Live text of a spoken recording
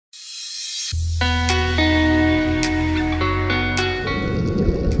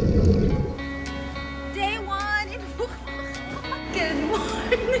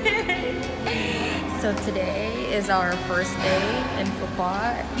our first day in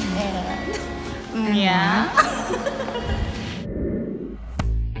Quoc, and yeah.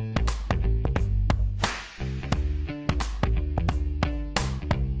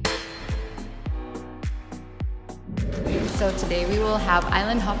 So today we will have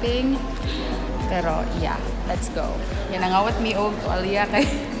island hopping. Pero yeah, let's go. Yan nangawat mi og Alia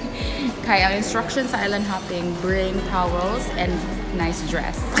kay ang instructions sa island hopping: bring towels and nice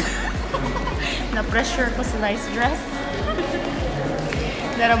dress. Na pressure ko sa nice dress.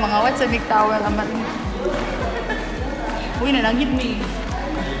 Pero mangawat sa big towel ang mating. Uy, nalangit mi.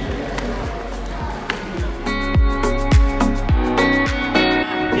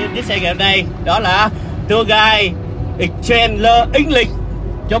 Chiếc xe ngày hôm nay đó là tour guide exchange English lịch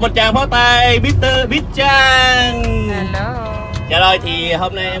cho một tràng pháo tay Mr. Trang. Hello. Dạ rồi thì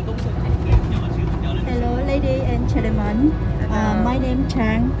hôm nay em cũng Hello, ladies and gentlemen. My name is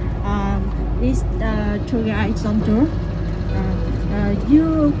Chang. This tour guide is on tour.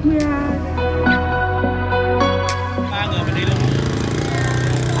 We are. ba người mình đi luôn.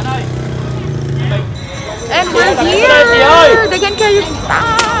 Anh ơi. And we're here. They can carry you.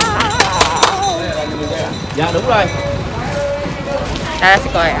 Dạ đúng rồi. Tara si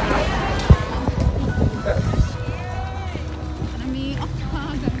Koya.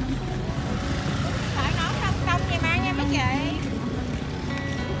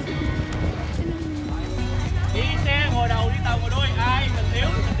 Đi xe ngồi đầu, đi tàu ngồi đuôi, ai mình yếu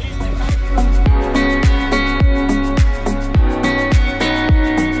mình đi.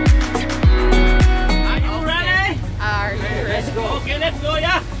 Are you ready? Are you ready? Okay, let's go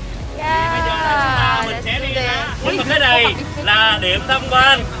nhá. Bây giờ là mình sẽ đi ra. Nhưng mà cái này là điểm tham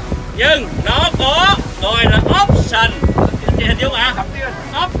quan, nhưng nó có gọi là option. Chị hình dung ạ?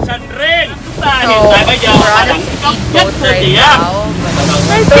 Option riêng. Chúng ta hiện tại bây giờ là đẳng cấp nhất thôi chị á.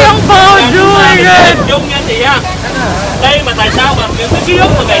 Tiếng bò đuôi rồi. Hình dung nha chị á. Đây mà tại sao mà những cái ký ức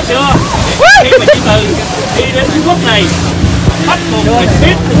của ngày xưa khi mà chị từ đi đến Phú Quốc này bắt buộc phải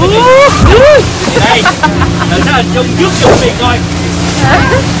biết đây là sao hình dung trước cho quý vị coi.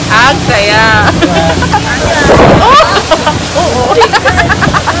 Ang saya.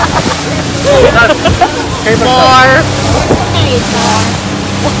 More.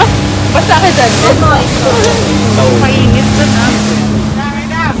 Basta ka dyan. Mainit dun ah.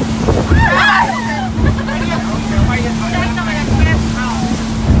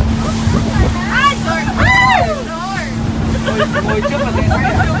 Ngồi trước là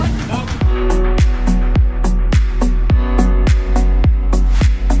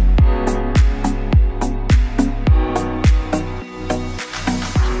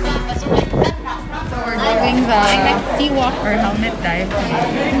Sea walk or helmet dive.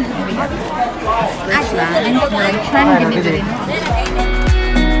 We have first land. We're trying to get it.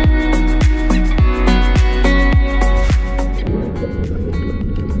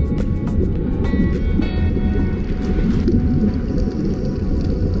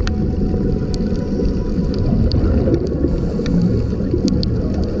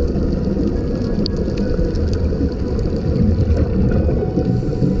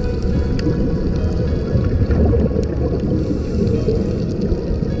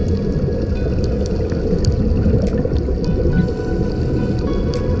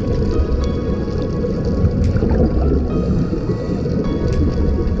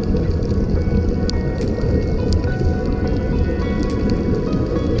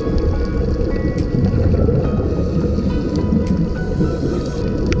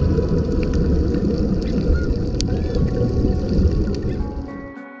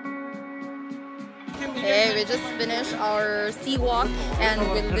 Hey, we just finished our sea walk and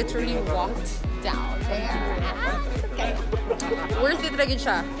we literally walked down there. Okay. Worth it lagi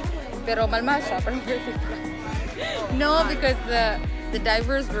siya. Pero malma siya, pero worth it. No, because the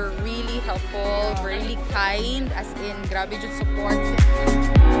divers were really helpful, really kind, as in grabe jud support.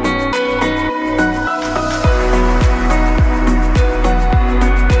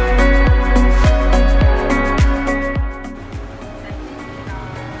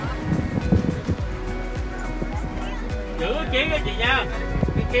 Giữ cái kiến đó chị nha.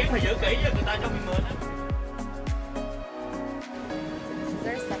 Cái kiến phải giữ kỹ cho người ta trong bị mượn á. This is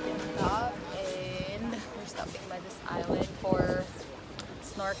our second stop and we're stopping by this island for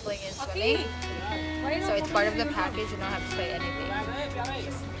snorkeling and swimming. So it's part of the package, you don't have to pay anything.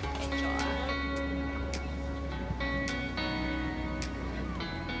 Just enjoy.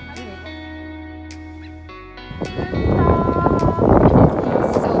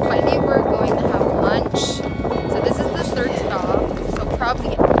 So finally we're going to have lunch. So this is the third stop. So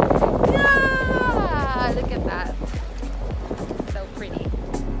probably, yeah, look at that. So pretty.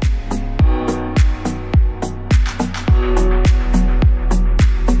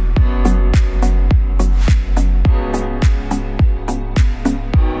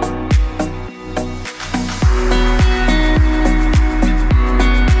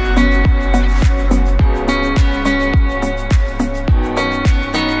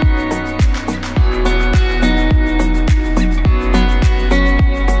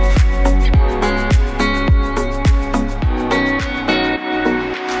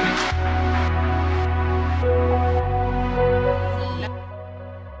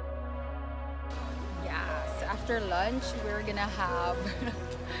 after lunch, we're gonna have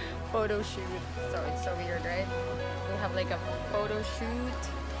photo shoot. So it's so weird, right? We have like a photo shoot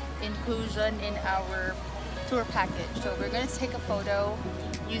inclusion in our tour package. So we're gonna take a photo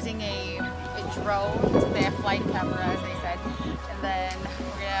using a drone. So they have flight camera, as I said, and then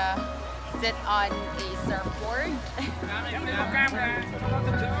we're gonna sit on a surfboard.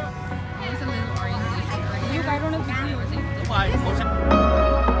 It's a little orange. You guys don't have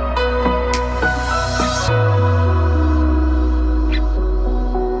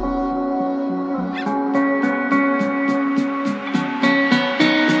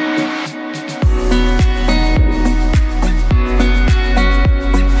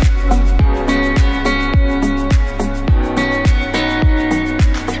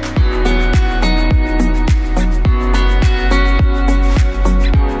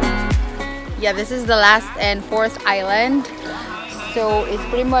Yeah, this is the last and fourth island. So it's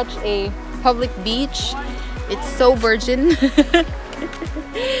pretty much a public beach. It's so virgin.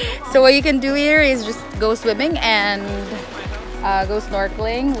 So what you can do here is just go swimming and go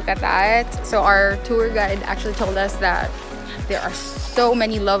snorkeling. Look at that. So our tour guide actually told us that there are so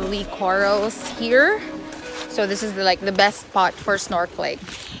many lovely corals here. So this is like the best spot for snorkeling.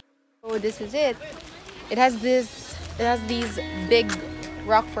 So this is it. It has these big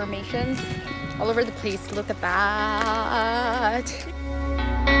rock formations all over the place. Look at that.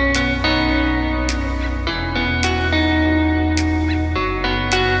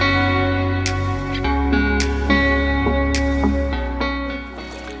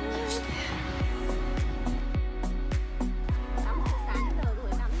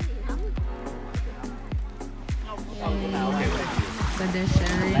 So they're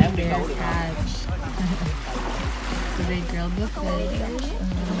sharing their catch. So they grilled the fish.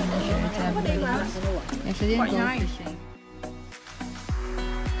 Actually didn't go fishing.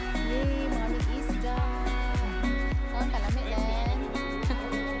 Yay, mommy isda. Oh, kalamit din.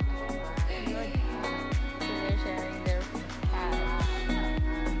 So they're sharing their catch.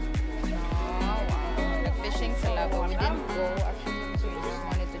 Oh, wow. Nag-fishing sila, but we didn't go actually because we just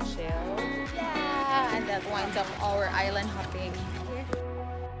wanted to chill. Yeah, and that winds up our island hopping.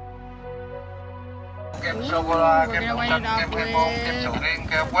 We're gonna wind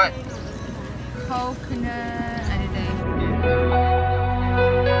it up with coconut